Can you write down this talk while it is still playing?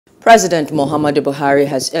President Muhammadu Buhari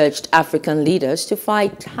has urged African leaders to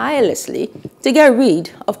fight tirelessly to get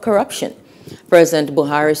rid of corruption. President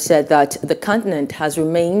Buhari said that the continent has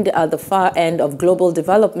remained at the far end of global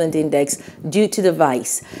development index due to the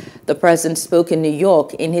vice. The president spoke in New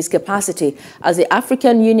York in his capacity as the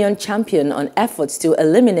African Union champion on efforts to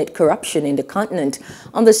eliminate corruption in the continent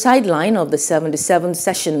on the sideline of the 77th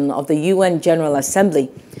session of the UN General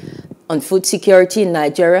Assembly. On food security in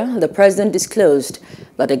Nigeria, the president disclosed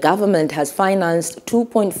that the government has financed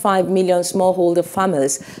 2.5 million smallholder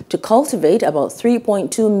farmers to cultivate about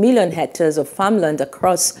 3.2 million hectares of farmland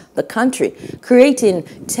across the country, creating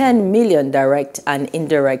 10 million direct and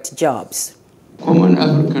indirect jobs. Common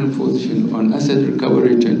African Position on Asset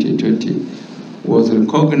Recovery 2020 was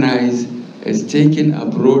recognized as taking a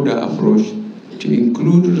broader approach to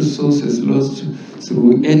include resources lost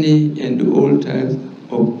through any and all types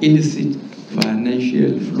of illicit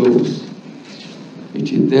financial flows.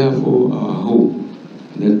 It is therefore our hope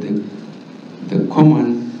that the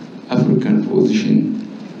Common African Position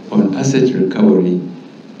on Asset Recovery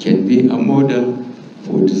can be a model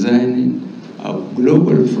for designing a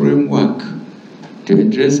global framework to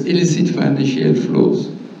address illicit financial flows.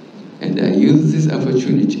 And I use this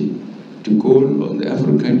opportunity to call on the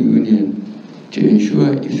African Union to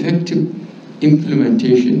ensure effective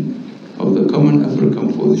implementation of the Common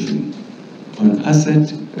African Position on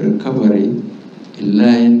Asset Recovery in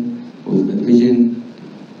line with the vision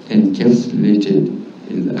encapsulated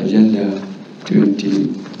in the Agenda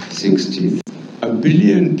 2060. 1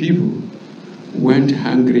 billion people went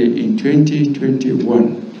hungry in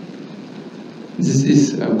 2021. This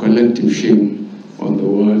is a collective shame on the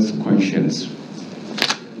world's conscience.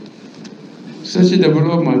 Such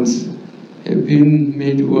developments have been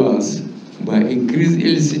made worse by increased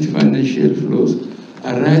illicit financial flows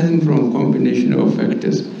arising from a combination of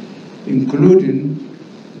factors, including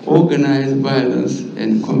organized violence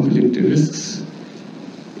and conflict risks,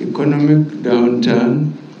 economic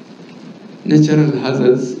downturn, natural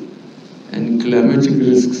hazards, and climatic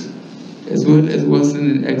risks, as well as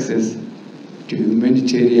worsening access to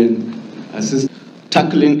humanitarian assistance.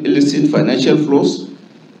 Tackling illicit financial flows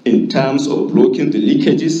in terms of blocking the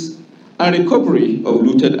leakages and recovery of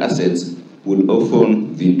looted assets will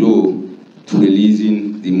open the door to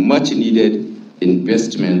releasing the much-needed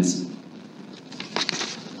investments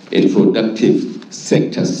in productive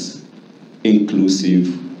sectors,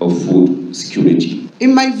 inclusive of food security.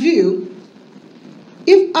 In my view,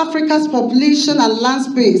 if Africa's population and land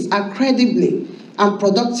space are credibly and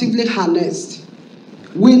productively harnessed,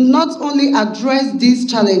 will not only address these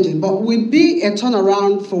challenges, but will be a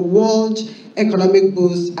turnaround for world economic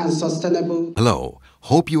boost and sustainable. Hello,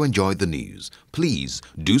 hope you enjoyed the news. Please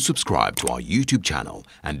do subscribe to our YouTube channel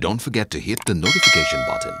and don't forget to hit the notification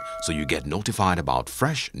button so you get notified about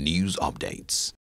fresh news updates.